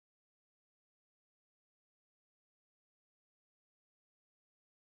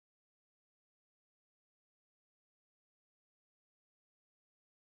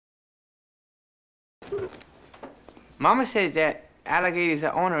Mama says that alligators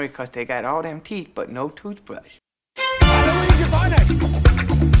are ornery because they got all them teeth but no toothbrush.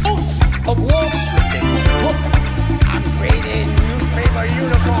 Of Wall Street. Look, I'm creating newspaper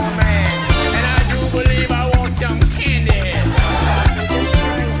uniform man, and I do believe I want some candy.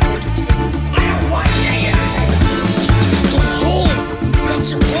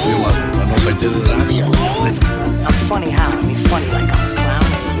 That's your phone. I don't know if I did it right. I'm funny how? I mean funny like I'm a clown.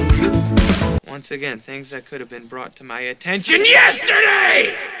 Once again, things that could have been brought to my attention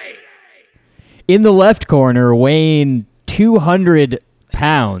yesterday! In the left corner, weighing 200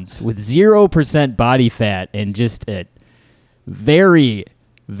 pounds with 0% body fat and just a very,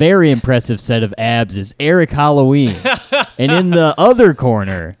 very impressive set of abs is Eric Halloween. And in the other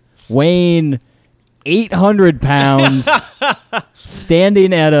corner, weighing 800 pounds,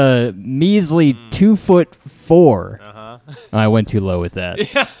 standing at a measly 2'4". I went too low with that.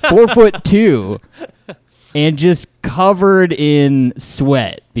 4'2", and just covered in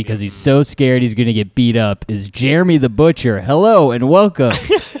sweat because he's so scared he's going to get beat up is Jeremy the Butcher. Hello and welcome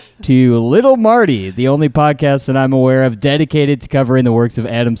to Little Marty, the only podcast that I'm aware of dedicated to covering the works of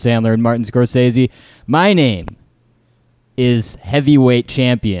Adam Sandler and Martin Scorsese. My name is heavyweight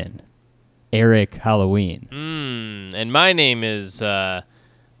champion Eric Halloween. And my name is, I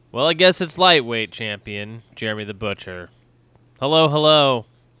guess it's lightweight champion Jeremy the Butcher. Hello, hello.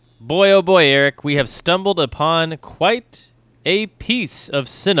 Boy, oh boy, Eric, we have stumbled upon quite a piece of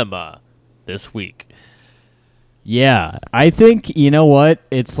cinema this week. Yeah, I think, you know what?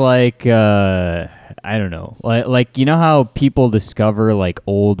 It's like, I don't know. Like, you know how people discover, like,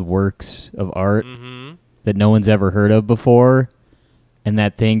 old works of art that no one's ever heard of before? And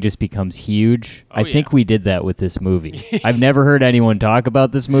that thing just becomes huge. I think we did that with this movie. I've never heard anyone talk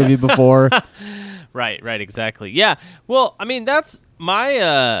about this movie before. Right, exactly. Yeah, well, I mean, that's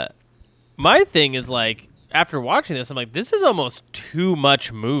my thing is, like, after watching this, I'm like, this is almost too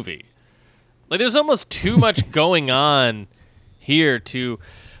much movie. Like, there's almost too much going on here to,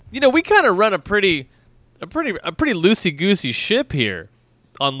 we kind of run a pretty loosey-goosey ship here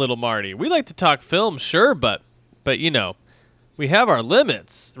on Little Marty. We like to talk film, sure, but we have our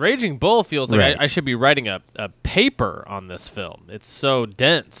limits. Raging Bull feels like I should be writing a paper on this film. It's so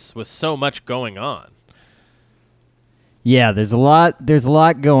dense with so much going on. Yeah, there's a lot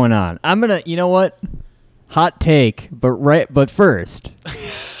going on. I'm gonna, you know what? Hot take, but first,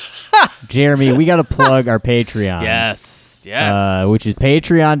 Jeremy, we got to plug our Patreon. Yes. Which is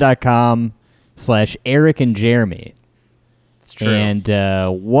patreon.com/Eric and Jeremy. It's true. And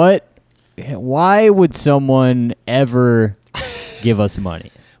why would someone ever give us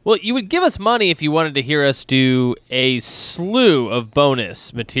money? Well, you would give us money if you wanted to hear us do a slew of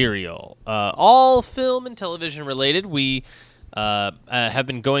bonus material, all film and television related. We have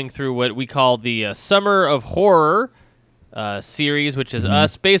been going through what we call the Summer of Horror series, which is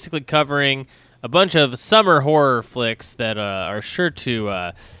us basically covering a bunch of summer horror flicks that are sure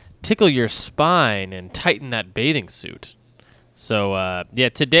to tickle your spine and tighten that bathing suit. So,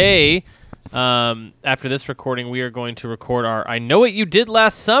 today... after this recording, we are going to record our I Know What You Did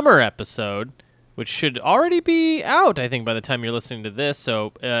Last Summer episode, which should already be out, I think, by the time you're listening to this.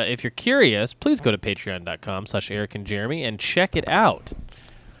 So if you're curious, please go to patreon.com/Eric and Jeremy and check it out.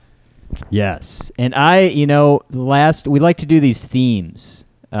 Yes. And we like to do these themes.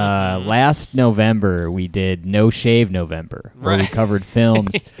 Last November, we did No Shave November, where we covered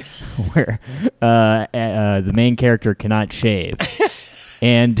films where the main character cannot shave.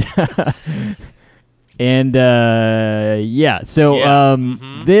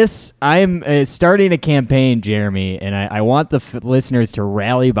 This, I'm starting a campaign, Jeremy, and I want the listeners to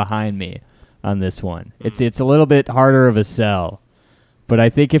rally behind me on this one. It's a little bit harder of a sell, but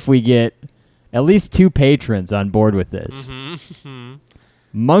I think if we get at least 2 patrons on board with this,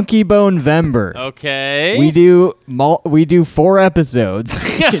 Monkey Bone Vember. Okay. We do 4 episodes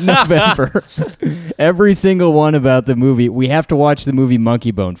in November. Every single one about the movie. We have to watch the movie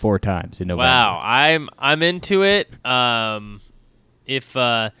Monkey Bone 4 times in November. Wow, I'm into it. If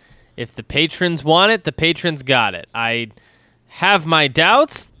the patrons want it, the patrons got it. I have my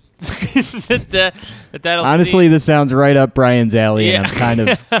doubts that'll honestly, this sounds right up Brian's alley, and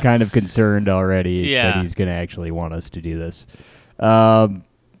I'm kind of concerned already that he's going to actually want us to do this.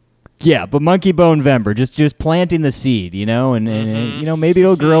 But Monkey Bone Vember, just planting the seed, and maybe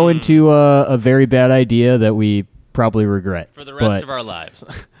it'll grow into a very bad idea that we probably regret for the rest of our lives.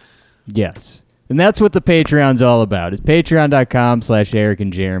 Yes, and that's what the Patreon's all about. It's patreon.com/Eric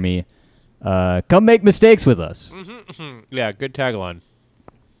and Jeremy. Come make mistakes with us. Yeah, good tagline.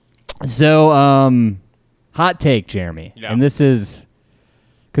 So, hot take, Jeremy, and this is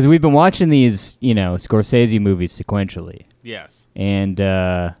because we've been watching these, Scorsese movies sequentially, Yes. and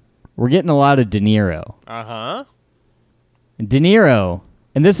we're getting a lot of De Niro. Uh-huh. De Niro,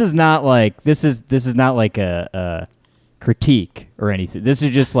 and this is not like a critique or anything. This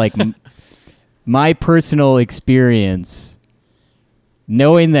is just like my personal experience,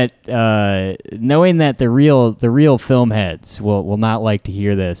 knowing that the real film heads will not like to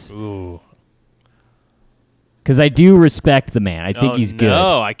hear this. Ooh. Because I do respect the man. I think he's good.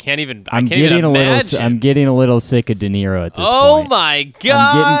 No, I can't even. I'm getting a little sick of De Niro at this point. Oh my god!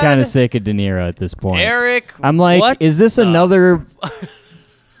 I'm getting kind of sick of De Niro at this point. Eric, I'm like, what is this another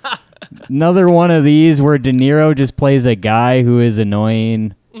one of these where De Niro just plays a guy who is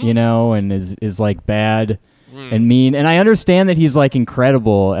annoying, and is like bad and mean? And I understand that he's like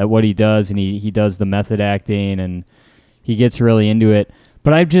incredible at what he does, and he does the method acting, and he gets really into it.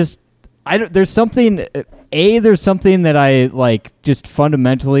 But there's something that I like just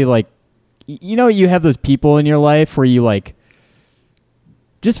fundamentally like, you have those people in your life where you like,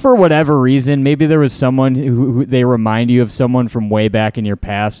 just for whatever reason, maybe there was someone who they remind you of someone from way back in your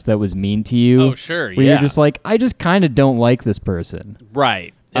past that was mean to you. Oh, sure, where you're just like, I just kind of don't like this person.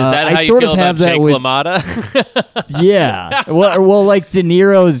 Right. Is that I how you sort feel of have about that Jake with- LaMotta? Yeah. Well, like De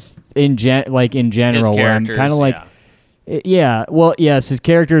Niro's in general, where I'm kind of like, yeah. Well, yes, his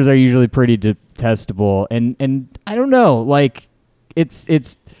characters are usually pretty detestable, and I don't know, like it's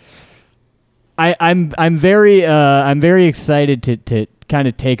I'm very excited to kind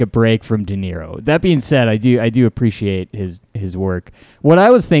of take a break from De Niro. That being said, I do appreciate his work. What I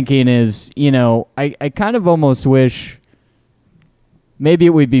was thinking is, I kind of almost wish maybe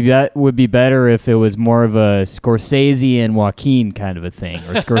it would be better if it was more of a Scorsese and Joaquin kind of a thing,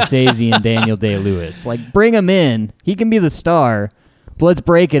 or Scorsese and Daniel Day-Lewis. Like, bring him in. He can be the star, but let's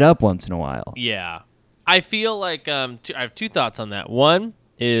break it up once in a while. Yeah. I feel like I have two thoughts on that. One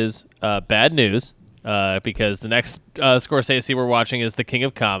is bad news, because the next Scorsese we're watching is The King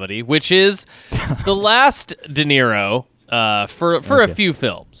of Comedy, which is the last De Niro for a few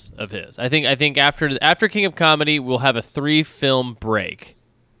films of his. I think after King of Comedy, we'll have a 3-film break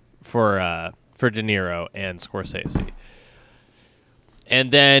for De Niro and Scorsese,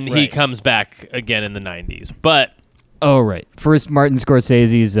 and then he comes back again in the 90s. But oh, right, first Martin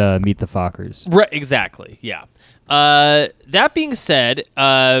Scorsese's Meet the Fockers. right, exactly, yeah. That being said,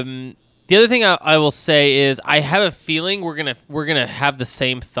 the other thing I will say is I have a feeling we're gonna have the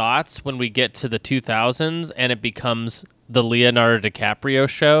same thoughts when we get to the 2000s and it becomes the Leonardo DiCaprio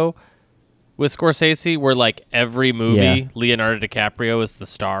show with Scorsese, where like every movie Leonardo DiCaprio is the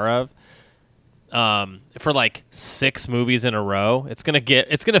star of. For like 6 movies in a row, it's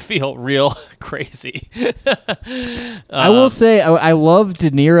gonna feel real crazy. I will say I love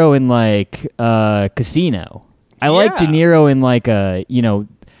De Niro in like Casino. I like De Niro in like a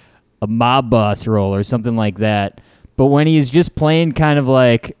mob boss role or something like that. But when he's just playing kind of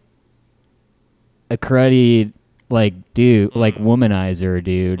like a cruddy like dude, like womanizer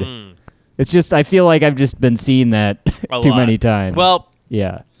dude, it's just, I feel like I've just been seeing that too many times. Well,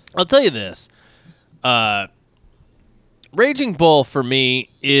 yeah. I'll tell you this. Raging Bull for me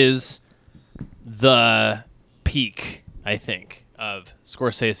is the peak, I think, of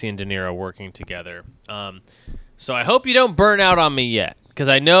Scorsese and De Niro working together. So I hope you don't burn out on me yet, because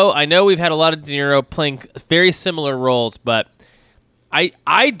I know we've had a lot of De Niro playing very similar roles, but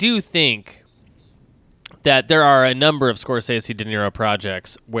I do think that there are a number of Scorsese De Niro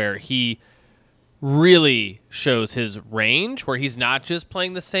projects where he really shows his range, where he's not just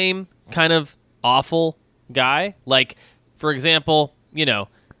playing the same kind of awful guy. Like, for example,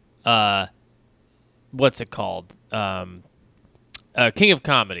 what's it called? King of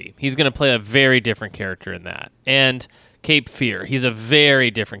Comedy. He's going to play a very different character in that. And Cape Fear. He's a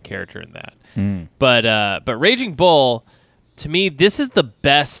very different character in that. But Raging Bull, to me, this is the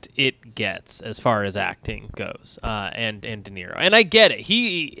best it gets as far as acting goes, and De Niro. And I get it.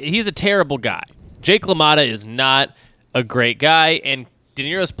 He's a terrible guy. Jake LaMotta is not a great guy, and De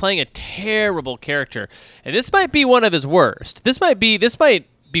Niro's playing a terrible character. And this might be one of his worst. This might be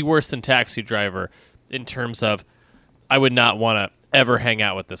worse than Taxi Driver in terms of I would not want to ever hang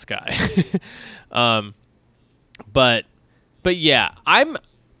out with this guy. But yeah,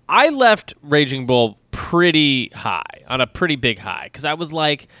 I left Raging Bull pretty high, on a pretty big high, because I was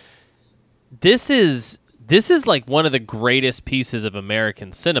like, this is like one of the greatest pieces of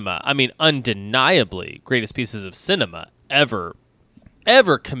American cinema. I mean, undeniably greatest pieces of cinema ever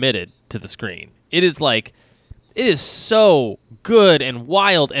committed to the screen. It is so good and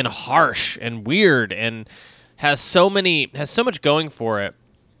wild and harsh and weird and has so much going for it.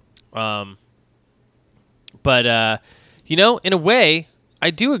 But in a way,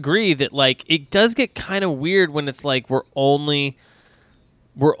 do agree that like it does get kind of weird when it's like we're only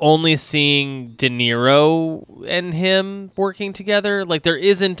seeing De Niro and him working together. Like there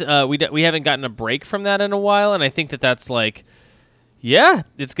isn't we haven't gotten a break from that in a while, and I think that's like, yeah,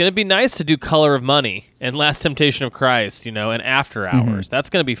 it's gonna be nice to do Color of Money and Last Temptation of Christ, and After Hours. That's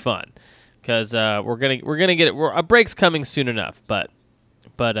gonna be fun because we're gonna get it. A break's coming soon enough, but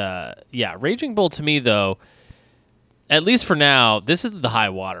yeah, Raging Bull to me though, at least for now, this is the high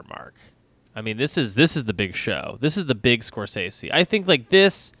watermark. I mean, this is the big show. This is the big Scorsese. I think like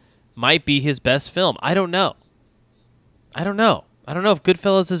this might be his best film. I don't know if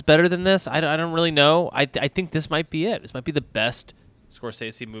Goodfellas is better than this. I don't really know. I think this might be it. This might be the best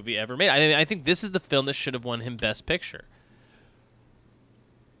Scorsese movie ever made. I think this is the film that should have won him Best Picture.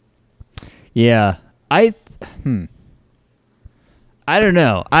 Yeah, I don't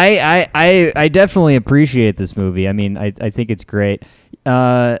know. I definitely appreciate this movie. I mean, I think it's great.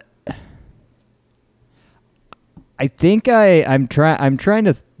 I think I'm trying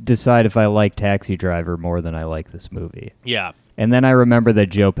to decide if I like Taxi Driver more than I like this movie. Yeah. And then I remember that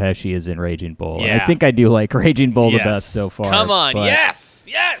Joe Pesci is in Raging Bull. Yeah. And I think I do like Raging Bull the best so far. Come on, but yes.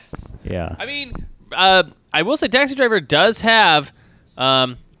 Yeah. I mean, I will say Taxi Driver does have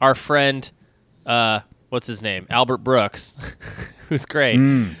our friend, what's his name? Albert Brooks, who's great.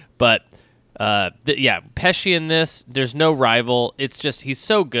 But Pesci in this, there's no rival. It's just he's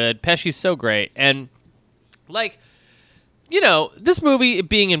so good. Pesci's so great. And like, this movie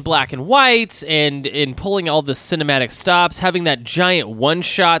being in black and white and in pulling all the cinematic stops, having that giant one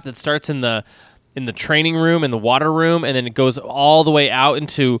shot that starts in the training room, in the water room, and then it goes all the way out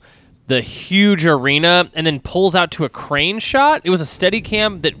into the huge arena and then pulls out to a crane shot. It was a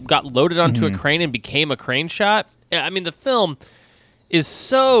Steadicam that got loaded onto a crane and became a crane shot. I mean, the film is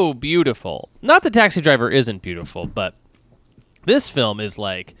so beautiful. Not that Taxi Driver isn't beautiful, but this film is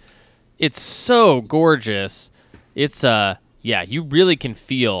like, it's so gorgeous. It's you really can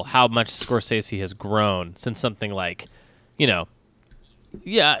feel how much Scorsese has grown since something like, Who's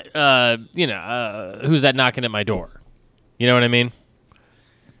That Knocking at My Door? You know what I mean?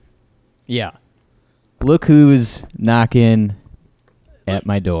 Yeah. Look who's knocking at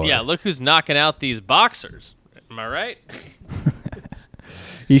my door. Yeah, look who's knocking out these boxers. Am I right?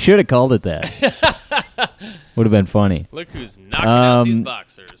 You should have called it that. Would have been funny. Look who's knocking out these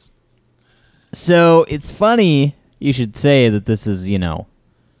boxers. So it's funny you should say that this is,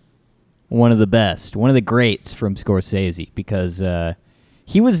 one of the best, one of the greats from Scorsese, because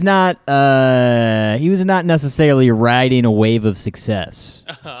he was not necessarily riding a wave of success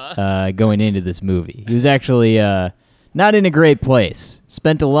going into this movie. He was actually not in a great place.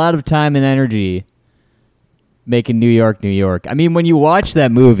 Spent a lot of time and energy making New York, New York. I mean, when you watch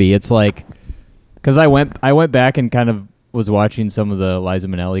that movie, it's like, because I went back and kind of was watching some of the Liza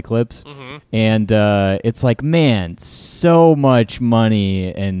Minnelli clips, and it's like, man, so much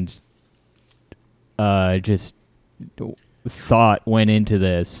money and just thought went into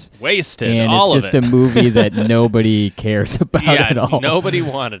this. Wasted, and all it's of just it. a movie that nobody cares about at all. Nobody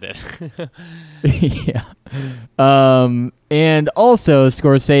wanted it. Yeah. And also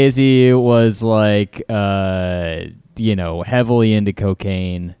Scorsese was like, heavily into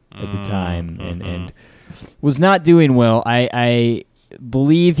cocaine at the time and was not doing well. I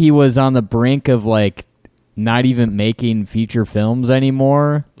believe he was on the brink of like not even making feature films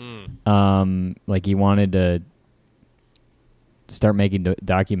anymore. Like he wanted to start making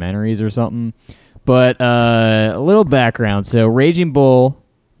documentaries or something. But a little background. So Raging Bull,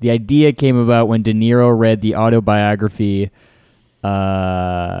 the idea came about when De Niro read the autobiography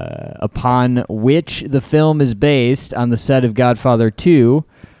upon which the film is based on the set of Godfather 2.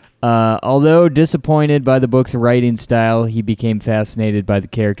 Although disappointed by the book's writing style, he became fascinated by the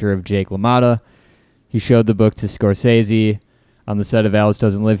character of Jake LaMotta. He showed the book to Scorsese on the set of Alice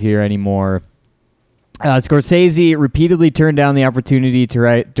Doesn't Live Here Anymore. Scorsese repeatedly turned down the opportunity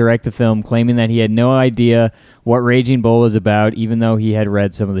to direct the film, claiming that he had no idea what Raging Bull was about, even though he had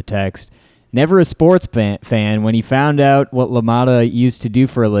read some of the text. Never a sports fan, when he found out what LaMotta used to do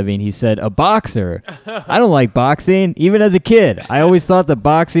for a living, he said, "A boxer? I don't like boxing. Even as a kid, I always thought that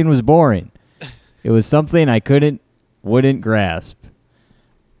boxing was boring. It was something I wouldn't grasp."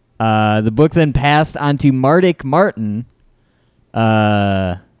 The book then passed on to Mardik Martin,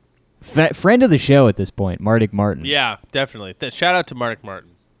 friend of the show at this point, Mardik Martin. Yeah, definitely. Shout out to Mardik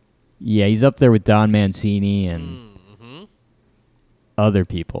Martin. Yeah, he's up there with Don Mancini and other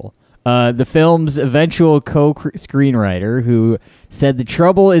people. The film's eventual co-screenwriter, who said the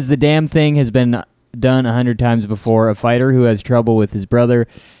trouble is the damn thing has been done 100 times before. A fighter who has trouble with his brother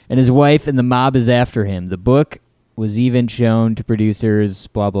and his wife, and the mob is after him. The book was even shown to producers,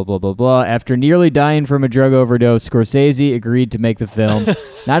 blah, blah, blah, blah, blah. After nearly dying from a drug overdose, Scorsese agreed to make the film,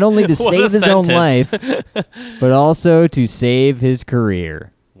 not only to What a save his own sentence. life, but also to save his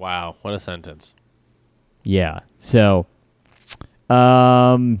career. Wow, what a sentence. Yeah. So,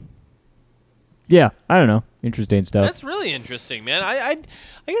 yeah, I don't know. Interesting stuff. That's really interesting, man. I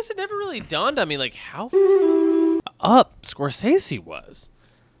guess it never really dawned on me like how up Scorsese was.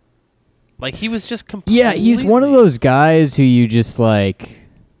 Like he was just completely. Yeah, he's one of those guys who you just like.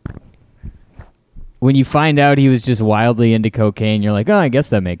 When you find out he was just wildly into cocaine, you're like, oh, I guess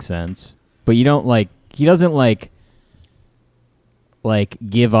that makes sense. But you don't like. He doesn't like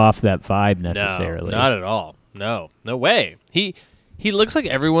give off that vibe necessarily. No, not at all. No way. He looks like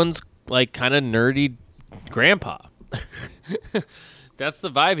everyone's like kind of nerdy grandpa. That's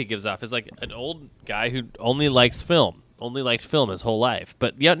the vibe he gives off. Is like an old guy who only likes film. Only liked film his whole life.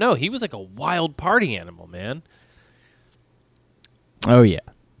 But yeah, no, he was like a wild party animal, man. Oh yeah.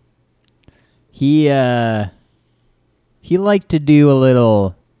 He liked to do a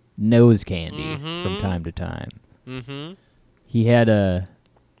little nose candy from time to time. Mm-hmm. He had a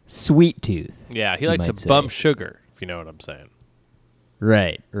sweet tooth. Yeah, he you liked to might say. bump sugar, if you know what I'm saying.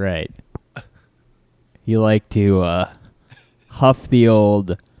 Right. He liked to huff the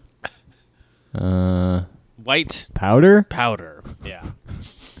old White powder. Yeah.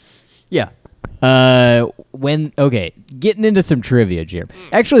 Yeah. Getting into some trivia, Jim.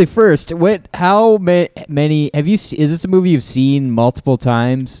 Actually, first, how many have you? Is this a movie you've seen multiple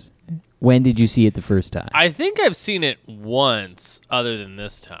times? When did you see it the first time? I think I've seen it once, other than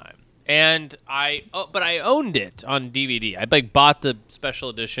this time, but I owned it on DVD. I bought the special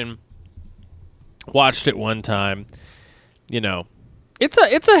edition, watched it one time. You know, it's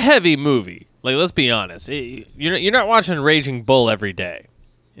a heavy movie. Like, let's be honest, you're not watching Raging Bull every day,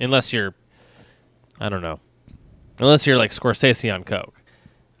 unless you're, I don't know, unless you're like Scorsese on coke.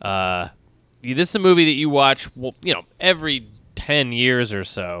 This is a movie that you watch, every 10 years or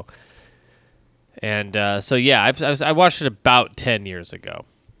so. And so yeah, I watched it about 10 years ago.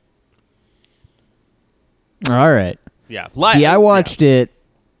 All right. Yeah. See, I watched it.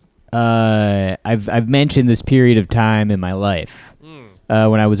 I've mentioned this period of time in my life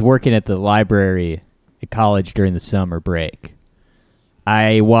when I was working at the library at college during the summer break.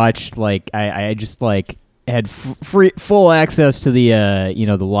 I watched I just had full access to the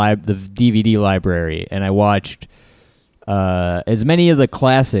the DVD library, and I watched as many of the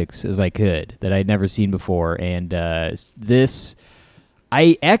classics as I could that I'd never seen before. And this,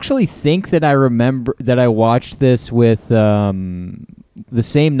 I actually think that I remember that I watched this with the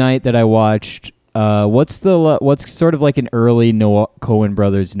same night that I watched what's sort of like an early Coen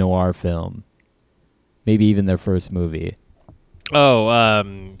Brothers noir film, maybe even their first movie. Oh,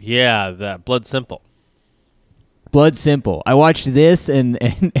 yeah, that Blood Simple. Blood Simple. I watched this and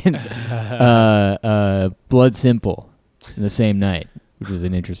Blood Simple in the same night, which was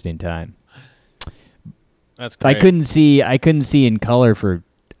an interesting time. That's great. I couldn't see in color for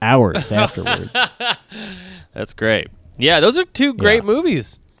hours afterwards. That's great. Yeah, those are two great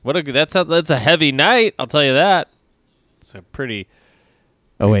movies. That's a heavy night, I'll tell you that. It's a pretty.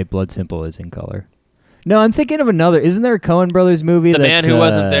 Oh wait, Blood Simple is in color. No, I'm thinking of another. Isn't there a Coen Brothers movie? The Man Who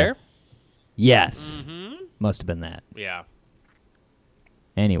Wasn't There? Yes. Must have been that. Yeah.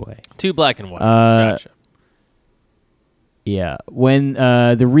 Anyway. Two black and whites. Gotcha. Yeah. When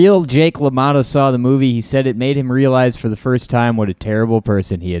the real Jake LaMotta saw the movie, he said it made him realize for the first time what a terrible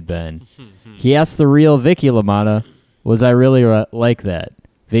person he had been. He asked the real Vicky LaMotta, was I really like that?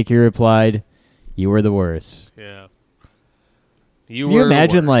 Vicky replied, you were the worst. Yeah. Can you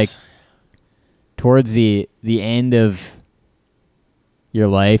imagine, towards the end of your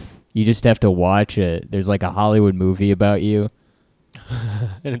life, you just have to watch there's like a Hollywood movie about you.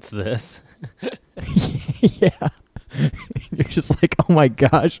 And it's this. Yeah. You're just like, oh my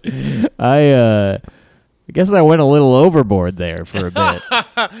gosh. I guess I went a little overboard there for a bit.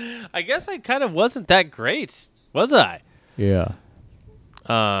 I guess I kind of wasn't that great, was I? Yeah.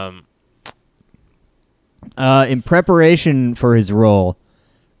 In preparation for his role,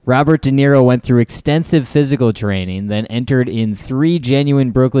 Robert De Niro went through extensive physical training, then entered in 3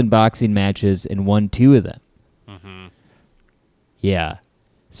 genuine Brooklyn boxing matches and won 2 of them. Mm-hmm. Yeah.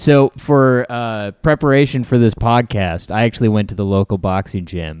 So for preparation for this podcast, I actually went to the local boxing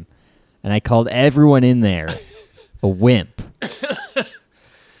gym, and I called everyone in there a wimp.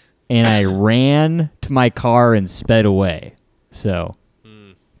 And I ran to my car and sped away. So,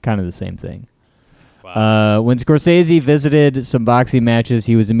 kind of the same thing. Wow. When Scorsese visited some boxing matches,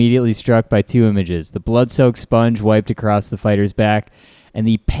 he was immediately struck by 2 images. The blood-soaked sponge wiped across the fighter's back, and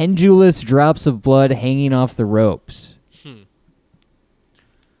the pendulous drops of blood hanging off the ropes.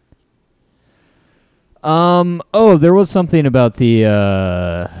 There was something about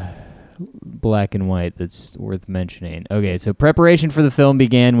the black and white that's worth mentioning. Okay, so preparation for the film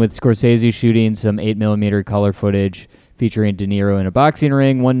began with Scorsese shooting some 8mm color footage featuring De Niro in a boxing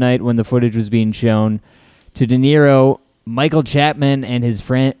ring. One night when the footage was being shown to De Niro, Michael Chapman and his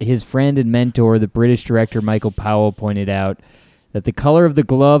friend and mentor, the British director Michael Powell, pointed out that the color of the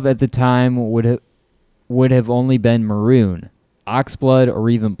glove at the time would have only been maroon, oxblood, or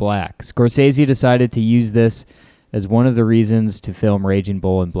even black. Scorsese decided to use this as one of the reasons to film Raging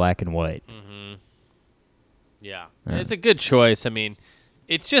Bull in black and white. Yeah. It's a good choice. I mean,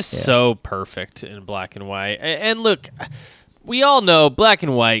 it's just so perfect in black and white. And look, we all know black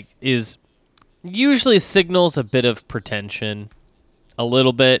and white is usually signals a bit of pretension, a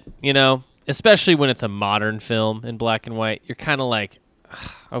little bit, you know, especially when it's a modern film in black and white. You're kind of like,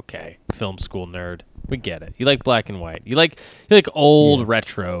 okay, film school nerd. We get it. You like black and white. You like old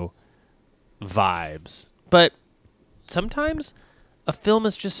retro vibes. But sometimes a film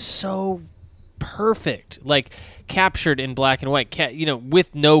is just so perfect, like captured in black and white,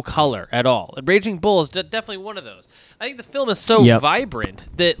 with no color at all. Raging Bull is definitely one of those. I think the film is so vibrant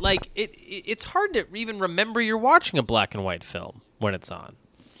that like it's hard to even remember you're watching a black and white film when it's on.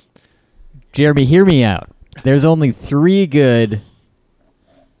 Jeremy, hear me out. There's only 3 good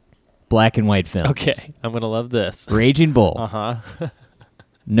black and white films. Okay, I'm gonna love this. Raging Bull.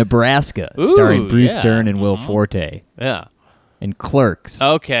 Nebraska, starring Bruce Dern and Will Forte. Yeah. And Clerks.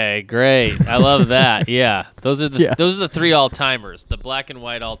 Okay, great. I love that. Yeah. Those are the 3 all-timers, the black and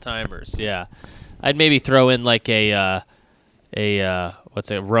white all-timers. Yeah. I'd maybe throw in like a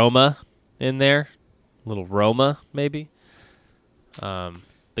Roma in there. A little Roma maybe. But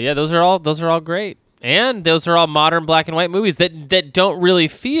yeah, those are all great. And those are all modern black and white movies that don't really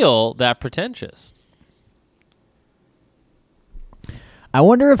feel that pretentious. I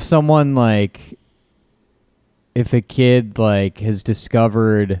wonder if someone if a kid has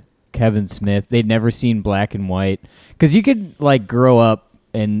discovered Kevin Smith, they'd never seen black and white, because you could grow up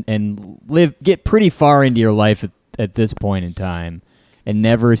and get pretty far into your life at this point in time and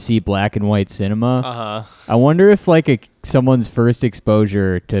never see black and white cinema. I wonder if someone's first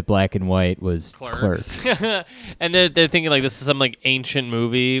exposure to black and white was Clerks. And they're thinking this is some ancient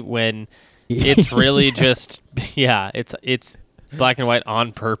movie when it's really just it's black and white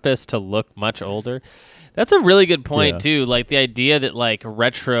on purpose to look much older. That's a really good point too. The idea that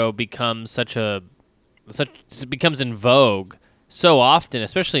retro becomes becomes in vogue so often,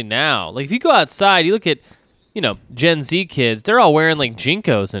 especially now. If you go outside, you look at Gen Z kids, they're all wearing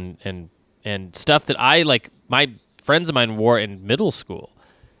JNCOs and stuff that my friends of mine wore in middle school.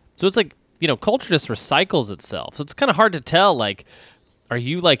 So it's culture just recycles itself. So it's kind of hard to tell are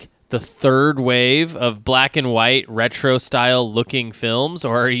you the third wave of black and white retro style looking films,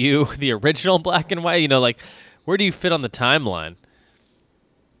 or are you the original black and white? Where do you fit on the timeline?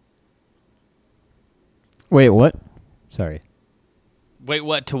 Wait, what? Sorry. Wait,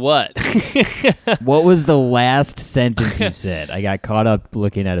 what to what? What was the last sentence you said? I got caught up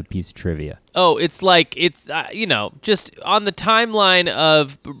looking at a piece of trivia. Oh, it's just on the timeline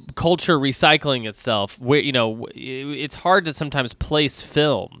of culture recycling itself, where, it's hard to sometimes place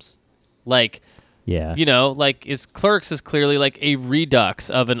films. Clerks is clearly a redux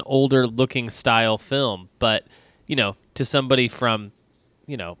of an older looking style film, but, to somebody from,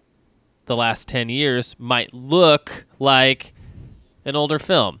 the last 10 years might look like an older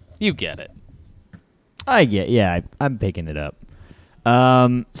film. You get it. I'm picking it up.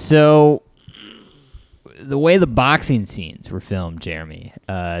 So the way the boxing scenes were filmed, Jeremy.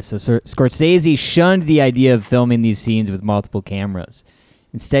 Scorsese shunned the idea of filming these scenes with multiple cameras.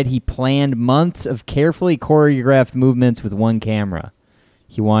 Instead, he planned months of carefully choreographed movements with one camera.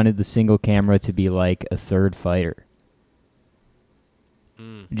 He wanted the single camera to be like a third fighter.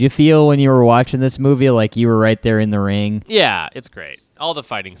 Did you feel when you were watching this movie like you were right there in the ring? Yeah, it's great. All the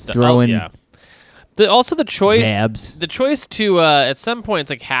fighting stuff. Throwing also the choice jabs. The choice to at some point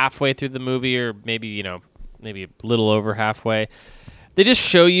it's halfway through the movie, or maybe a little over halfway. They just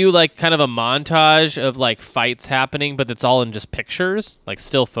show you kind of a montage of fights happening, but it's all in just pictures,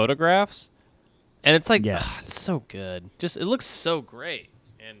 still photographs. And it's it's so good. Just it looks so great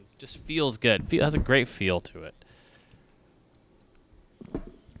and just feels good. Has a great feel to it.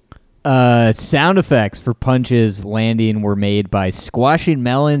 Sound effects for punches landing were made by squashing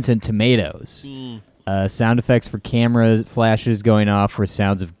melons and tomatoes. Sound effects for camera flashes going off were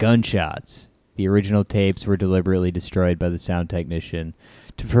sounds of gunshots. The original tapes were deliberately destroyed by the sound technician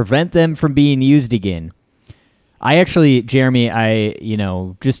to prevent them from being used again. I actually, Jeremy,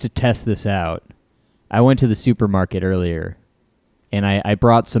 just to test this out, I went to the supermarket earlier, and I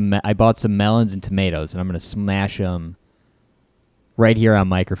bought some melons and tomatoes, and I'm gonna smash them right here on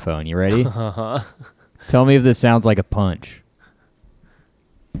microphone. You ready? Uh-huh. Tell me if this sounds like a punch.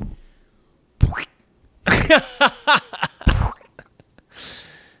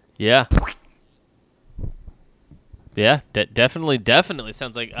 Yeah. Yeah, definitely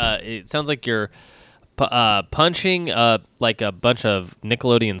sounds like it sounds like you're punching like a bunch of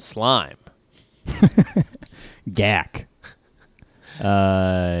Nickelodeon slime. Gack.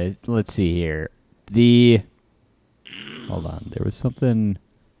 Let's see here. Hold on. There was something.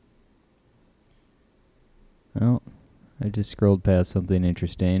 Oh, I just scrolled past something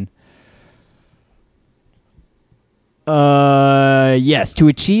interesting. Yes, to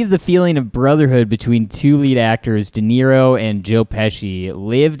achieve the feeling of brotherhood between two lead actors, De Niro and Joe Pesci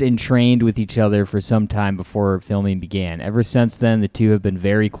lived and trained with each other for some time before filming began. Ever since then, the two have been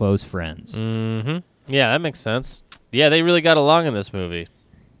very close friends. Mm-hmm. Yeah, that makes sense. Yeah, they really got along in this movie.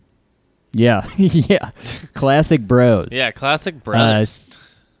 Yeah, yeah. Classic bros. Yeah, classic brothers.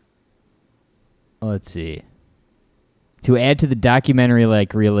 Let's see. To add to the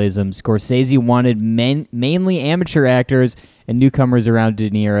documentary-like realism, Scorsese wanted mainly amateur actors and newcomers around De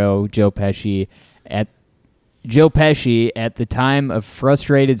Niro, Joe Pesci. At the time, a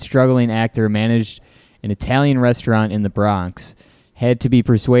frustrated, struggling actor managed an Italian restaurant in the Bronx, had to be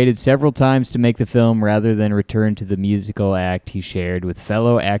persuaded several times to make the film rather than return to the musical act he shared with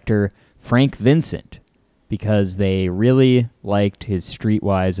fellow actor Frank Vincent, because they really liked his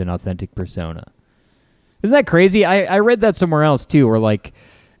streetwise and authentic persona. Isn't that crazy? I read that somewhere else, too, where, like,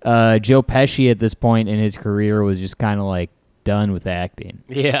 Joe Pesci at this point in his career was just kind of, like, done with acting.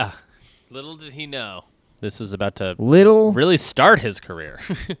 Yeah. Little did he know this was about to really start his career.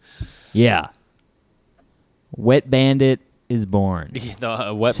 Yeah. Wet Bandit is born.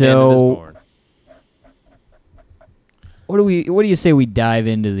 The Wet Bandit is born. What do you say we dive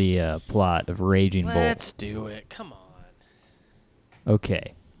into the plot of Raging Bull? Let's do it. Come on.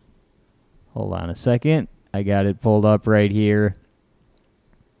 Okay. Hold on a second. I got it pulled up right here.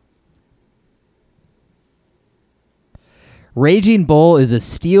 Raging Bull is a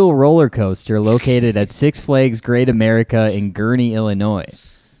steel roller coaster located at Six Flags Great America in Gurnee, Illinois.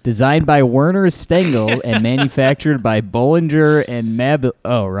 Designed by Werner Stengel and manufactured by Bollinger and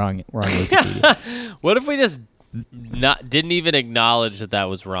wrong Wikipedia. What if we just didn't even acknowledge that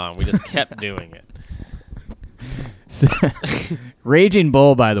was wrong? We just kept doing it. So, Raging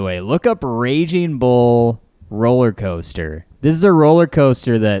Bull, by the way, look up Raging Bull roller coaster. This is a roller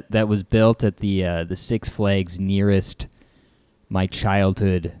coaster that was built at the Six Flags nearest my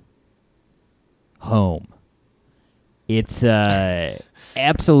childhood home. It's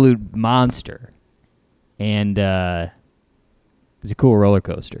absolute monster, and it's a cool roller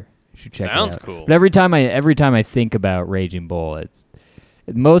coaster. You should check Sounds it out. cool. But every time I think about Raging Bull,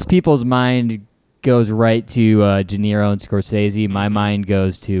 most people's mind goes right to De Niro and Scorsese. My mind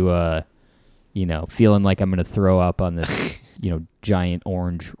goes to feeling like I'm going to throw up on this giant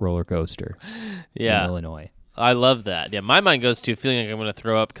orange roller coaster in Illinois. I love that. Yeah, my mind goes to feeling like I'm going to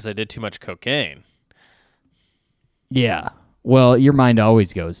throw up because I did too much cocaine. Yeah. Well, your mind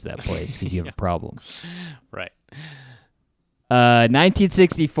always goes to that place because you have a problem. Right.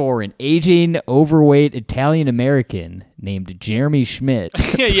 1964, an aging, overweight Italian American named Jeremy Schmidt.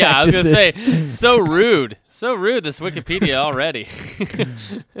 Yeah, I was going to say, so rude. So rude, this Wikipedia already.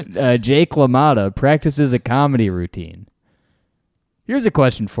 Jake LaMotta practices a comedy routine. Here's a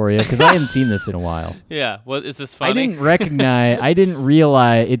question for you, because I haven't seen this in a while. Yeah, well, is this funny? I didn't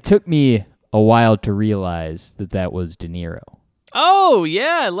realize, it took me a while to realize that was De Niro. Oh,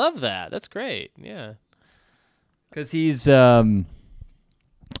 yeah, I love that. That's great, yeah. Because he's, I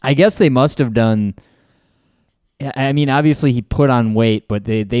guess they must have done, I mean, obviously he put on weight, but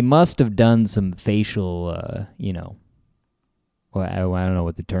they must have done some facial, well, I don't know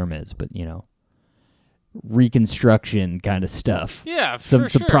what the term is, but, reconstruction kind of stuff. Yeah, some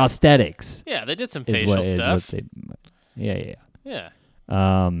sure. prosthetics. Yeah, they did some facial stuff. Yeah.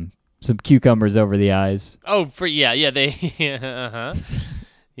 Some cucumbers over the eyes. Oh, they uh-huh.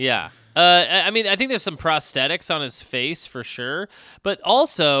 Yeah. I mean, I think there's some prosthetics on his face for sure, but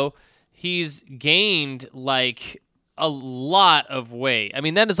also he's gained like a lot of weight. I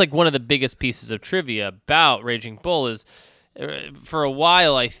mean, that is like one of the biggest pieces of trivia about Raging Bull is for a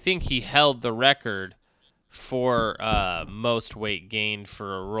while I think he held the record for most weight gained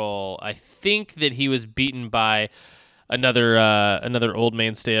for a role. I think that he was beaten by another old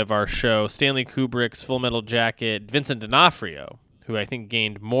mainstay of our show, Stanley Kubrick's Full Metal Jacket, Vincent D'Onofrio, who I think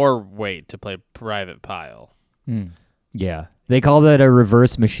gained more weight to play Private Pile. Yeah. They call that a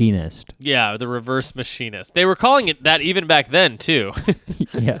reverse machinist. Yeah, the reverse machinist. They were calling it that even back then too.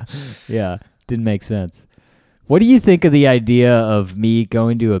 Yeah. Yeah. Didn't make sense. What do you think of the idea of me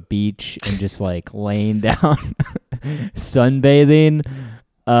going to a beach and just like laying down sunbathing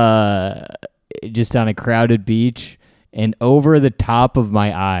just on a crowded beach, and over the top of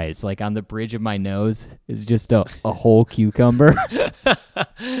my eyes, like on the bridge of my nose, is just a whole cucumber?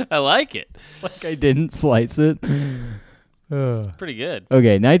 I like it. Like I didn't slice it. Pretty good.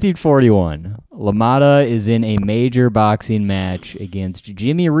 Okay, 1941. LaMotta is in a major boxing match against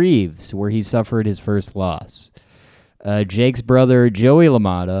Jimmy Reeves, where he suffered his first loss. Jake's brother, Joey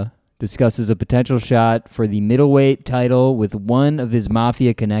LaMotta, discusses a potential shot for the middleweight title with one of his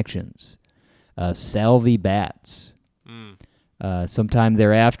mafia connections, Salvi Batts. Sometime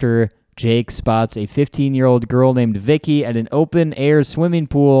thereafter, Jake spots a 15-year-old girl named Vicky at an open-air swimming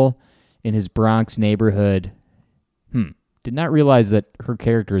pool in his Bronx neighborhood. Did not realize that her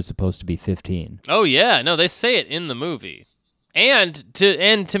character is supposed to be 15. Oh yeah, no, they say it in the movie. And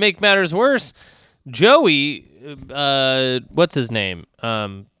to make matters worse, Joey, what's his name?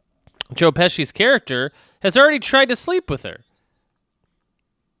 Joe Pesci's character has already tried to sleep with her.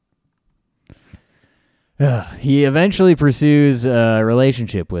 He eventually pursues a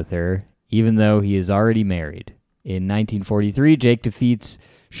relationship with her, even though he is already married. In 1943, Jake defeats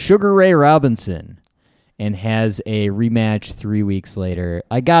Sugar Ray Robinson and has a rematch 3 weeks later.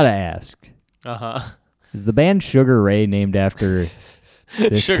 I gotta ask, is the band Sugar Ray named after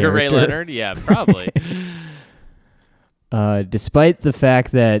this Sugar Ray character? Leonard? Yeah, probably. Despite the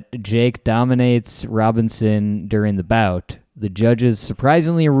fact that Jake dominates Robinson during the bout, the judges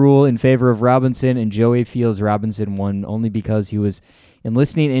surprisingly rule in favor of Robinson, and Joey feels Robinson won only because he was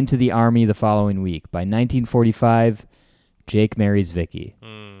enlisting into the Army the following week. By 1945, Jake marries Vicky.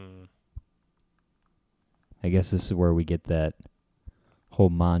 I guess this is where we get that whole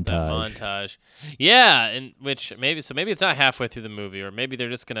montage. That montage. Yeah, and maybe it's not halfway through the movie, or maybe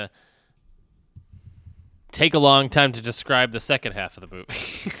they're just gonna take a long time to describe the second half of the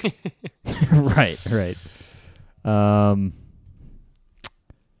movie. Right.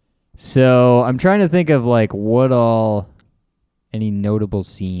 So I'm trying to think of like any notable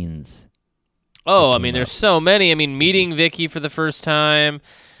scenes. Oh, I mean, there's so many. I mean, meeting Vicky for the first time,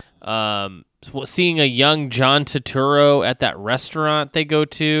 seeing a young John Turturro at that restaurant they go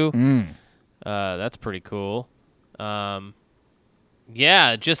to. That's pretty cool. Yeah,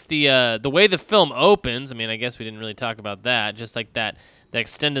 just the way the film opens. I mean, I guess we didn't really talk about that. Just like that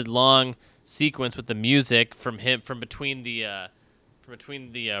extended long sequence with the music from between the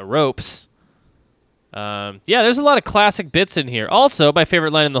ropes. Yeah, there's a lot of classic bits in here. Also, my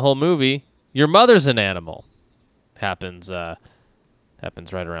favorite line in the whole movie: "Your mother's an animal," happens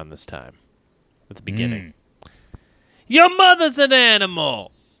right around this time, at the beginning. Your mother's an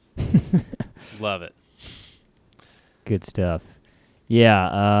animal. Love it. Good stuff.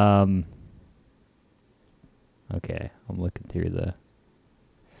 Yeah. Okay, I'm looking through the.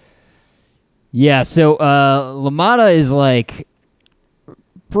 Yeah, so LaMotta is like.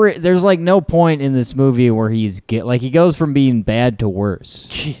 There's like no point in this movie where he goes from being bad to worse.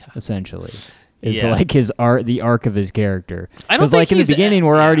 Essentially, is like the arc of his character. I don't think like in the beginning,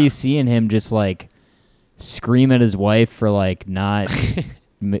 we're already seeing him just like scream at his wife for like not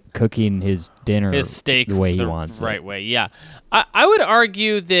cooking his dinner, his steak the way he wants the right it. way. Yeah, I would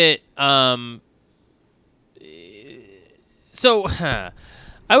argue that.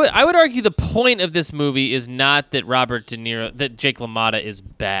 I would argue the point of this movie is not that that Jake LaMotta is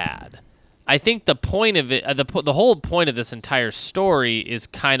bad. I think the point of it, the whole point of this entire story is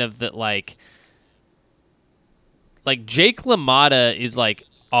kind of that like Jake LaMotta is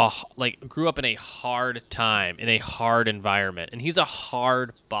grew up in a hard time, in a hard environment, and he's a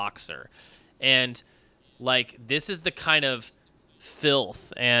hard boxer. And like this is the kind of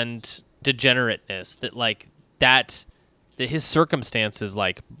filth and degenerateness that his circumstances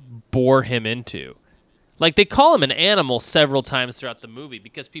bore him into. Like they call him an animal several times throughout the movie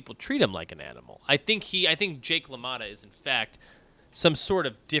because people treat him like an animal. I think Jake LaMotta is in fact some sort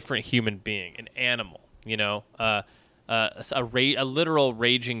of different human being, an animal, you know, a literal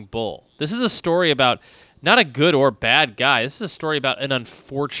raging bull. This is a story about not a good or bad guy. This is a story about an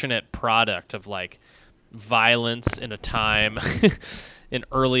unfortunate product of violence in a time in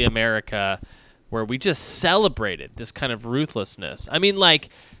early America where we just celebrated this kind of ruthlessness. I mean, I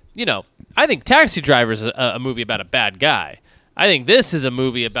think Taxi Driver is a movie about a bad guy. I think this is a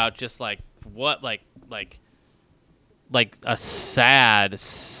movie about just a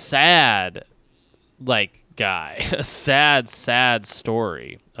sad guy, a sad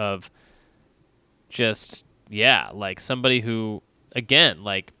story of just like somebody who, again,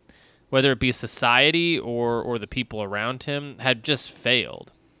 like whether it be society or the people around him, had just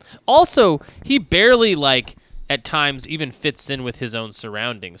failed. Also, he barely like at times even fits in with his own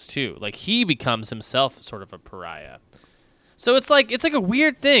surroundings too. Like he becomes himself sort of a pariah. So it's like a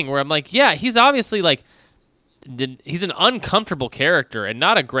weird thing where I'm like, yeah, he's obviously like he's an uncomfortable character and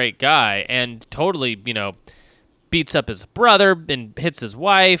not a great guy, and totally, beats up his brother and hits his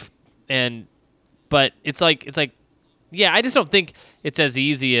wife, but it's like yeah, I just don't think it's as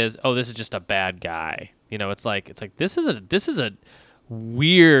easy as, oh, this is just a bad guy. It's like this is a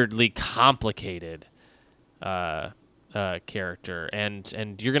weirdly complicated character,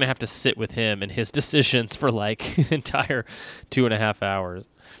 and you're gonna have to sit with him and his decisions for like an entire 2.5 hours.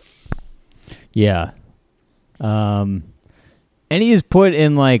 Yeah. And he is put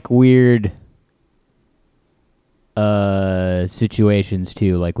in like weird situations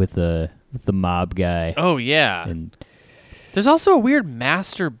too, like with the mob guy. Oh yeah. And there's also a weird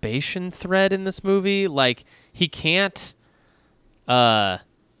masturbation thread in this movie. Like he can't like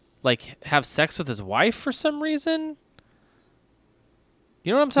have sex with his wife for some reason.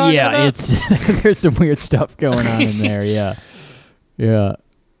 You know what I'm talking about? Yeah, it's there's some weird stuff going on in there. Yeah. Yeah.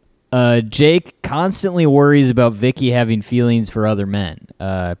 Jake constantly worries about Vicky having feelings for other men,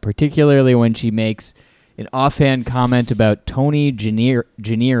 particularly when she makes an offhand comment about Tony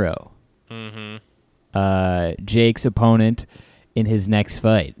Gennaro, Jake's opponent in his next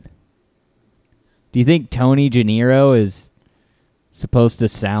fight. Do you think Tony Gennaro is supposed to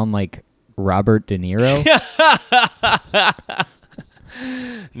sound like Robert De Niro?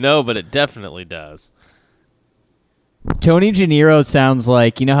 No, but it definitely does. Tony Gennaro sounds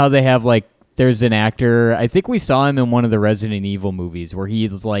like, how they have like, there's an actor, I think we saw him in one of the Resident Evil movies where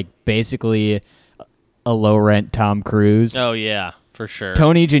he's like basically a low rent Tom Cruise. Oh yeah, for sure.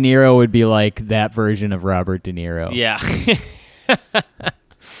 Tony Gennaro would be like that version of Robert De Niro. Yeah.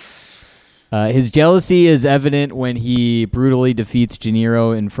 His jealousy is evident when he brutally defeats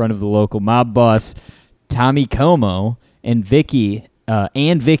Gennaro in front of the local mob boss, Tommy Como, and Vicky.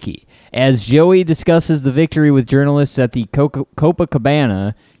 As Joey discusses the victory with journalists at the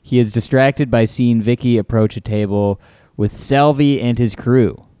Copacabana, he is distracted by seeing Vicky approach a table with Salvi and his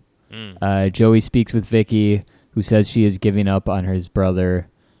crew. Joey speaks with Vicky, who says she is giving up on his brother.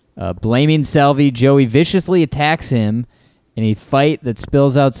 Blaming Salvi, Joey viciously attacks him in a fight that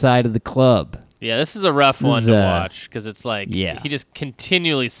spills outside of the club. Yeah, this is a rough one to watch because it's like he just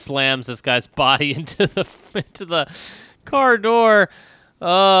continually slams this guy's body into the car door.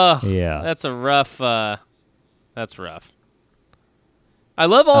 Oh, yeah, that's a rough. That's rough. I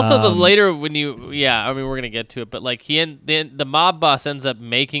love also the later when you. Yeah, I mean we're gonna get to it, but like the mob boss ends up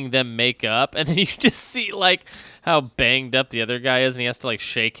making them make up, and then you just see like how banged up the other guy is, and he has to like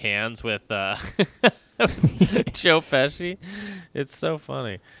shake hands with Joe Pesci. It's so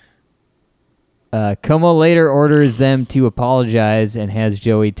funny. Como later orders them to apologize and has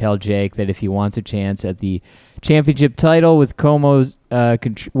Joey tell Jake that if he wants a chance at the championship title with Como's,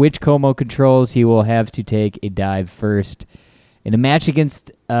 which Como controls, he will have to take a dive first. In a match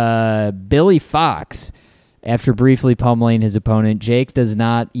against Billy Fox, after briefly pummeling his opponent, Jake does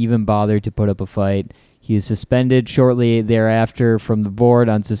not even bother to put up a fight. He is suspended shortly thereafter from the board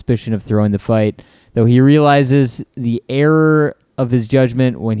on suspicion of throwing the fight, though he realizes the error of his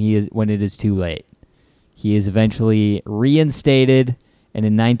judgment when it is too late. He is eventually reinstated, and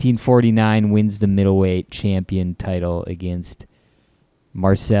in 1949 wins the middleweight champion title against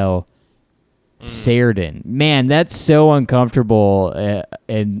Marcel Cerdan. Man, that's so uncomfortable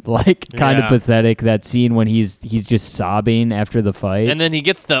and like kind of pathetic, that scene when he's just sobbing after the fight. And then he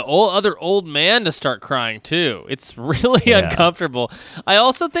gets the other old man to start crying too. It's really uncomfortable. I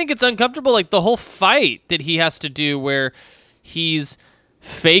also think it's uncomfortable, like the whole fight that he has to do where he's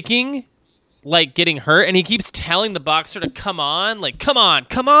faking like getting hurt, and he keeps telling the boxer to come on, like come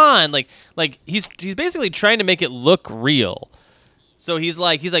on, like he's basically trying to make it look real. So he's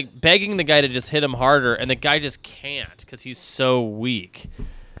like begging the guy to just hit him harder, and the guy just can't because he's so weak.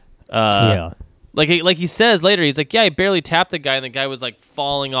 Like he says later, he's like, yeah, he barely tapped the guy, and the guy was like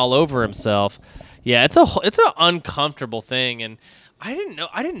falling all over himself. Yeah, it's an uncomfortable thing, and I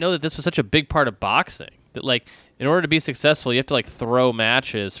didn't know that this was such a big part of boxing. That like in order to be successful, you have to like throw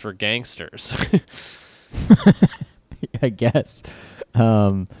matches for gangsters. I guess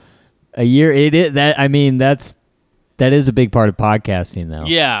a year it is that. I mean that is a big part of podcasting, though.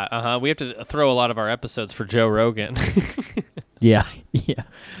 Yeah, we have to throw a lot of our episodes for Joe Rogan. Yeah.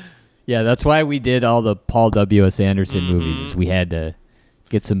 That's why we did all the Paul W.S. Anderson movies. We had to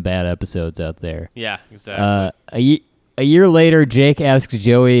get some bad episodes out there. Yeah, exactly. A year later, Jake asks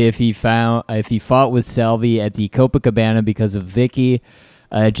Joey if he fought with Salvi at the Copacabana because of Vicky.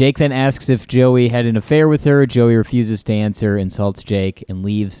 Jake then asks if Joey had an affair with her. Joey refuses to answer, insults Jake, and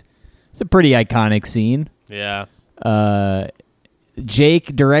leaves. It's a pretty iconic scene. Yeah.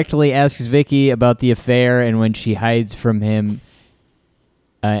 Jake directly asks Vicky about the affair, and when she hides from him,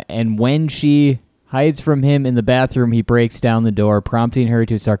 in the bathroom, he breaks down the door, prompting her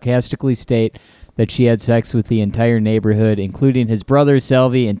to sarcastically state that she had sex with the entire neighborhood, including his brother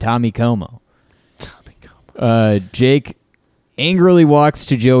Salvi and Tommy Como. Jake angrily walks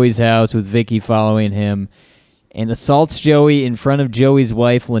to Joey's house with Vicky following him and assaults Joey in front of Joey's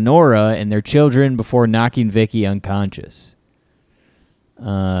wife Lenora and their children before knocking Vicky unconscious.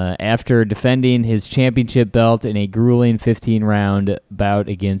 After defending his championship belt in a grueling 15-round bout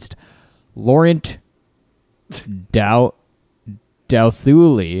against Laurent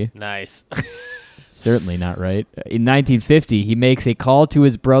Douthuli. Nice. Certainly not right. In 1950, he makes a call to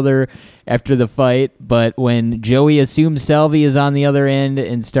his brother after the fight, but when Joey assumes Salvi is on the other end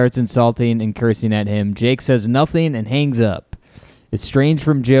and starts insulting and cursing at him, Jake says nothing and hangs up. Estranged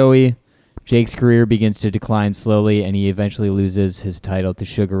from Joey, Jake's career begins to decline slowly, and he eventually loses his title to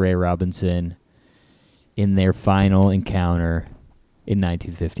Sugar Ray Robinson in their final encounter in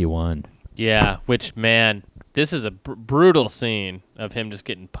 1951. Yeah, which, man, this is a brutal scene of him just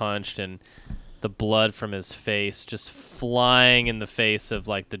getting punched and the blood from his face just flying in the face of,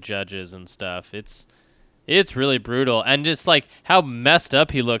 like, the judges and stuff. It's really brutal. And just, like, how messed up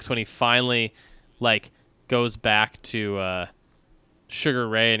he looks when he finally, like, goes back to Sugar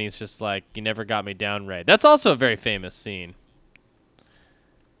Ray and he's just like, "You never got me down, Ray." That's also a very famous scene.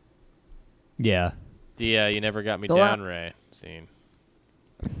 Yeah. The "You never got me down, Ray" scene.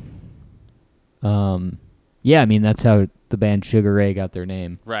 Yeah, I mean, that's how the band Sugar Ray got their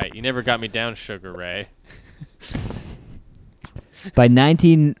name. Right. "You never got me down, Sugar Ray." By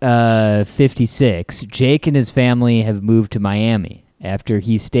 1956, Jake and his family have moved to Miami. After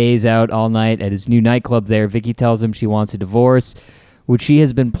he stays out all night at his new nightclub there, Vicky tells him she wants a divorce, which she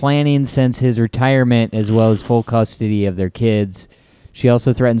has been planning since his retirement, as well as full custody of their kids. She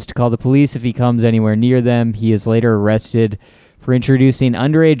also threatens to call the police if he comes anywhere near them. He is later arrested for introducing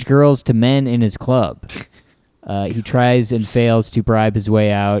underage girls to men in his club. He tries and fails to bribe his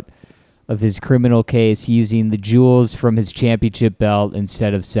way out of his criminal case using the jewels from his championship belt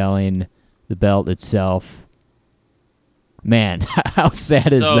instead of selling the belt itself. Man, how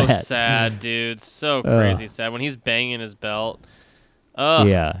sad is that? So sad, dude. So crazy sad. When he's banging his belt.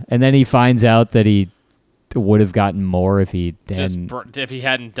 Yeah, and then he finds out that he would have gotten more if he hadn't. If he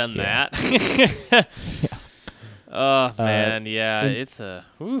hadn't done that. Yeah. Oh, man, yeah. It's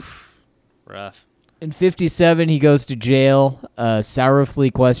rough. In 57, he goes to jail,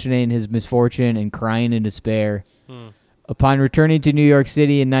 sorrowfully questioning his misfortune and crying in despair. Upon returning to New York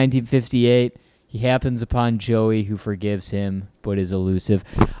City in 1958, he happens upon Joey, who forgives him, but is elusive.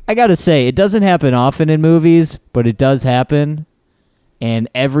 I gotta say, it doesn't happen often in movies, but it does happen. And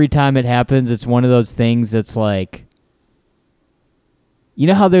every time it happens, it's one of those things that's like, you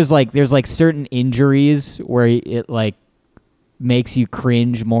know how there's certain injuries where it like makes you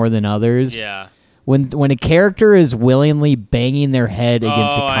cringe more than others? Yeah. When a character is willingly banging their head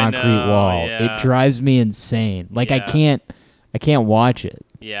against a concrete wall, yeah. it drives me insane. Like, Yeah. I can't watch it.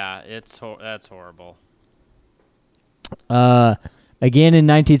 Yeah, that's horrible. Again in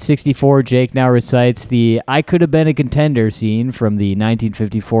 1964, Jake now recites the "I Could Have Been a Contender" scene from the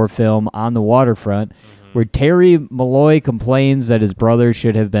 1954 film On the Waterfront, where Terry Malloy complains that his brother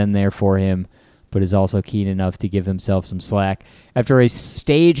should have been there for him, but is also keen enough to give himself some slack. After a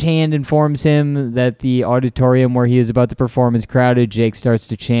stagehand informs him that the auditorium where he is about to perform is crowded, Jake starts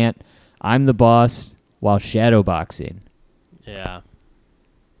to chant, "I'm the boss," while shadowboxing. Yeah.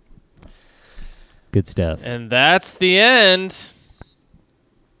 Good stuff. And that's the end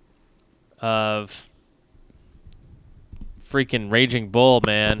of freaking Raging Bull,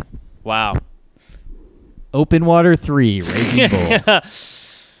 man. Wow. Open Water 3, Raging Bull.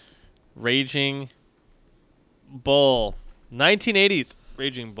 Raging Bull. 1980s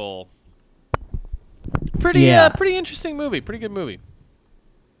Raging Bull. Pretty interesting movie. Pretty good movie.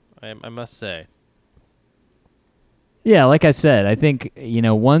 I must say. Yeah, like I said, I think,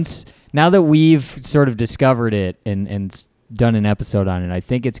 now that we've sort of discovered it and done an episode on it, I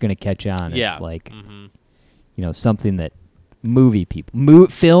think it's going to catch on. Yeah. It's like, something that movie people,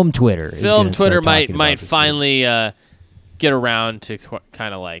 film Twitter. Film Twitter might finally get around to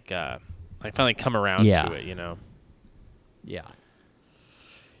kind of like finally come around to it, Yeah.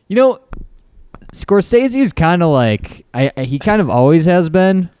 Scorsese is kind of like, he kind of always has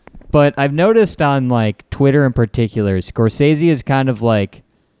been, But I've noticed on like Twitter in particular, Scorsese is kind of the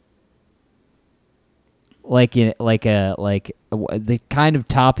kind of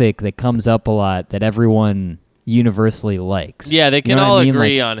topic that comes up a lot that everyone universally likes. Yeah, they can You know what all I mean?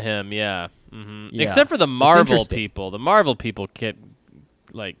 agree Like, on him. Yeah. Yeah. Except for the Marvel interesting. people. The Marvel people can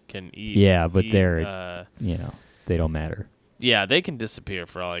eat. Yeah, but eat, they're they don't matter. yeah, they can disappear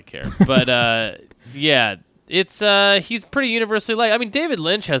for all I care. But yeah, it's he's pretty universally liked. I mean, David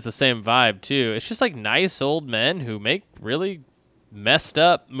Lynch has the same vibe too. It's just like nice old men who make really messed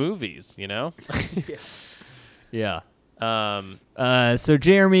up movies, you know? Yeah. So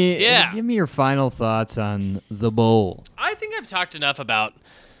Jeremy, Yeah. give me your final thoughts on The Bowl. I think I've talked enough about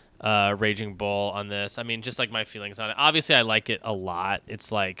Raging Bull on this. I mean, just like my feelings on it. Obviously, I like it a lot.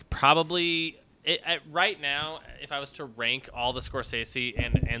 It's like probably right now, if I was to rank all the Scorsese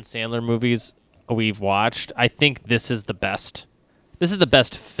and Sandler movies we've watched, I think this is the best. This is the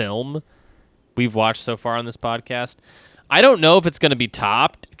best film we've watched so far on this podcast. I don't know if it's going to be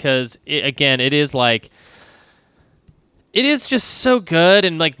topped because, it is like it is just so good,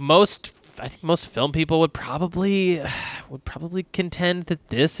 and like I think most film people would probably contend that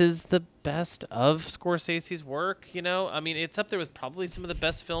this is the best of Scorsese's work. You know, I mean, it's up there with probably some of the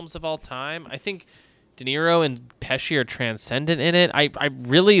best films of all time. I think De Niro and Pesci are transcendent in it. I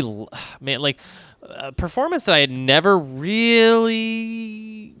really, man, like a performance that I had never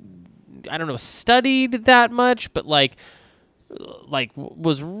really, studied that much, but like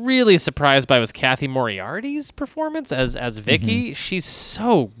was really surprised by was Kathy Moriarty's performance as Vicky. Mm-hmm. She's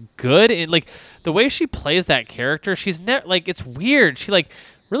so good, and like the way she plays that character, she's it's weird. She like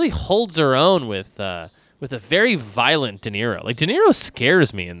really holds her own with a very violent De Niro. Like De Niro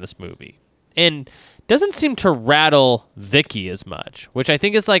scares me in this movie, and doesn't seem to rattle Vicky as much, which I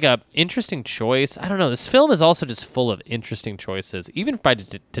think is like a interesting choice. I don't know. This film is also just full of interesting choices, even by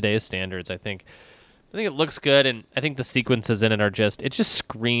today's standards. I think it looks good, and I think the sequences in it are it just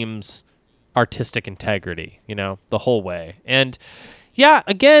screams artistic integrity, you know, the whole way. And yeah,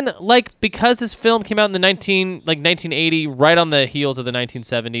 again, like because this film came out in the 1980, right on the heels of the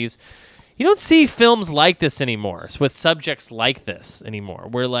 1970s, you don't see films like this anymore, with subjects like this anymore,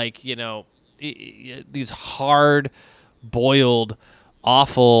 where like, you know, these hard-boiled,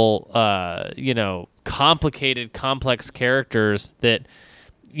 awful, complicated, complex characters that,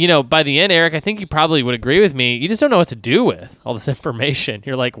 you know, by the end, Eric, I think you probably would agree with me. You just don't know what to do with all this information.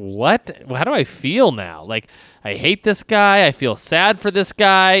 You're like, what? How do I feel now? Like, I hate this guy. I feel sad for this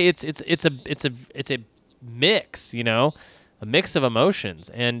guy. It's a mix, you know, a mix of emotions.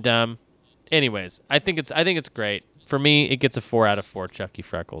 And anyways, I think it's great. For me, it gets a 4 out of 4. Chucky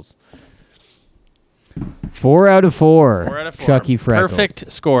Freckles. 4 out of 4. 4 out of 4. Chucky Freckles.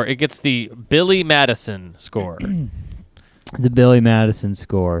 Perfect score. It gets the Billy Madison score. The Billy Madison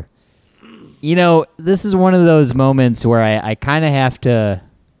score. You know, this is one of those moments where I kind of have to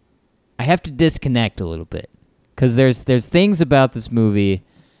disconnect a little bit, because there's things about this movie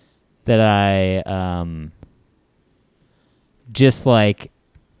that I just like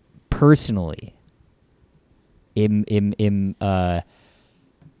personally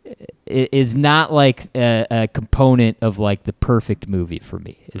is not like a component of like the perfect movie for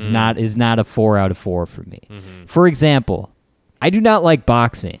me. Is not a 4 out of 4 for me. Mm-hmm. For example, I do not like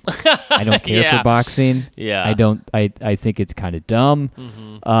boxing. I don't care Yeah. for boxing. Yeah. I don't. I think it's kind of dumb.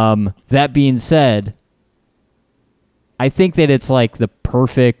 Mm-hmm. That being said, I think that it's like the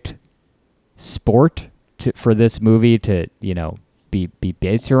perfect sport for this movie to, you know, be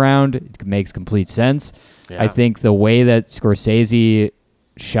based around. It makes complete sense. Yeah. I think the way that Scorsese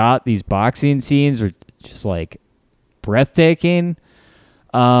shot these boxing scenes were just like breathtaking.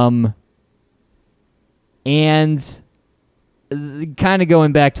 And kind of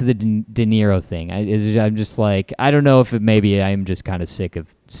going back to the De Niro thing, I'm just like, I don't know if maybe I'm just kind of sick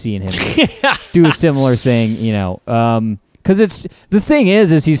of seeing him do a similar thing, you know. Because the thing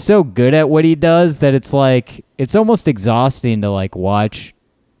is he's so good at what he does that it's like it's almost exhausting to like watch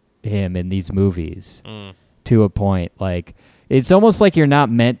him in these movies to a point. Like it's almost like you're not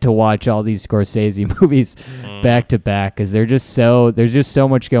meant to watch all these Scorsese movies back to back, because there's just so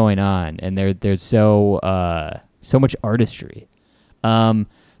much going on, and there's so much artistry.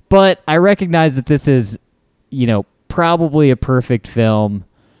 But I recognize that this is, you know, probably a perfect film.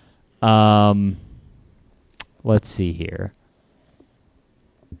 Let's see here.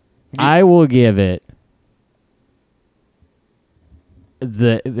 I will give it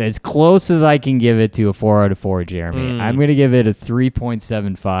as close as I can give it to a 4 out of 4, Jeremy. I'm going to give it a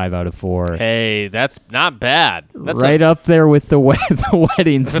 3.75 out of 4. Hey, that's not bad. That's right up there with the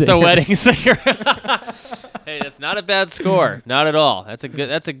wedding singer. with the wedding singer. Hey, that's not a bad score. Not at all. That's a good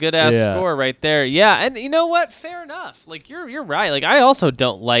ass Yeah. score right there. Yeah, and you know what? Fair enough. Like you're right. Like I also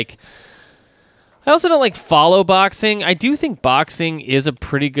don't like follow boxing. I do think boxing is a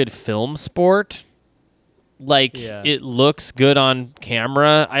pretty good film sport. Like it looks good on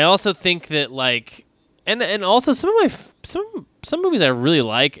camera. I also think that like and also some movies I really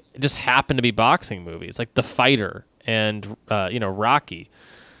like just happen to be boxing movies, like The Fighter and Rocky.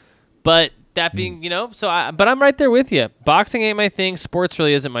 But that being, but I'm right there with you. Boxing ain't my thing. Sports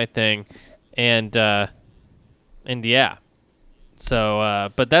really isn't my thing, and yeah.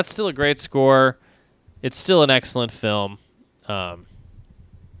 So, but that's still a great score. It's still an excellent film. I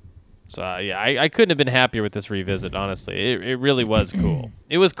couldn't have been happier with this revisit. Honestly, it really was cool.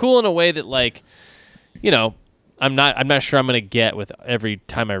 It was cool in a way that, like, I'm not sure I'm gonna get with every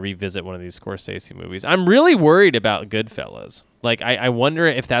time I revisit one of these Scorsese movies. I'm really worried about Goodfellas. Like, I wonder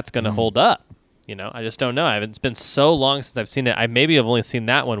if that's gonna hold up. I just don't know. It's been so long since I've seen it. I maybe have only seen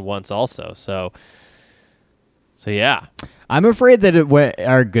that one once also. So yeah. I'm afraid that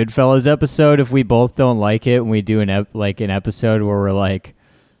our Goodfellas episode, if we both don't like it, and we do an episode where we're like,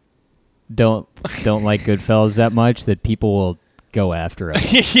 don't like Goodfellas that much, that people will go after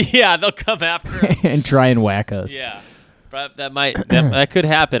us. Yeah, they'll come after us and try and whack us. Yeah, but that could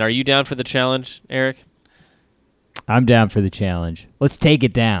happen. Are you down for the challenge, Eric? I'm down for the challenge. Let's take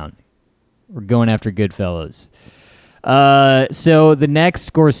it down. We're going after Goodfellas. So the next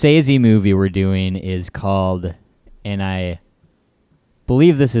Scorsese movie we're doing is called, and I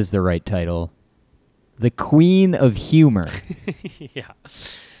believe this is the right title, The Queen of Humor.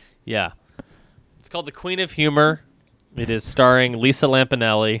 Yeah. It's called The Queen of Humor. It is starring Lisa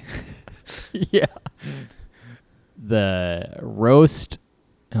Lampanelli. Yeah. The roast.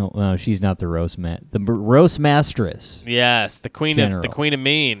 Oh no, she's not the roast the roast mistress. Yes, the Queen of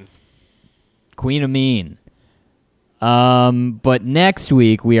Mean. Queen of Mean. But next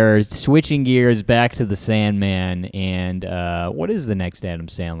week we are switching gears back to The Sandman, and what is the next Adam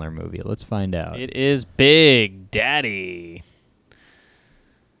Sandler movie? Let's find out. It is Big Daddy.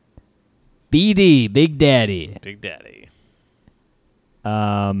 BD, Big Daddy. Big Daddy.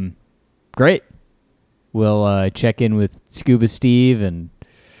 Great. We'll check in with Scuba Steve and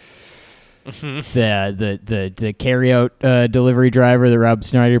the carryout delivery driver that Rob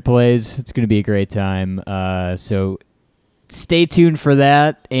Schneider plays. It's going to be a great time. So stay tuned for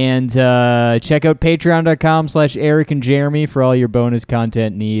that, and check out patreon.com/Eric and Jeremy for all your bonus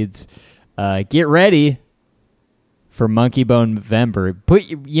content needs. Get ready for Monkey Bone November.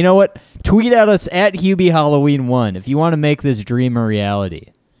 You know what? Tweet at us at HubieHalloween1 if you want to make this dream a reality.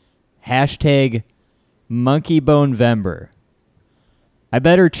 Hashtag Monkey Bone Vember. I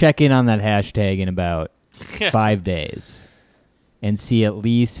better check in on that hashtag in about 5 days and see at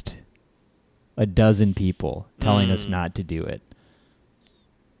least a dozen people telling us not to do it.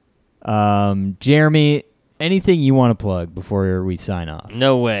 Jeremy, anything you want to plug before we sign off?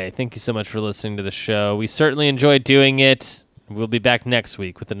 No way. Thank you so much for listening to the show. We certainly enjoyed doing it. We'll be back next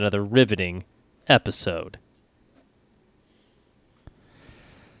week with another riveting episode.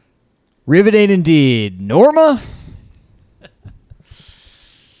 Riveting indeed. Norma?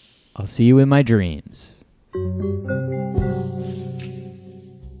 I'll see you in my dreams.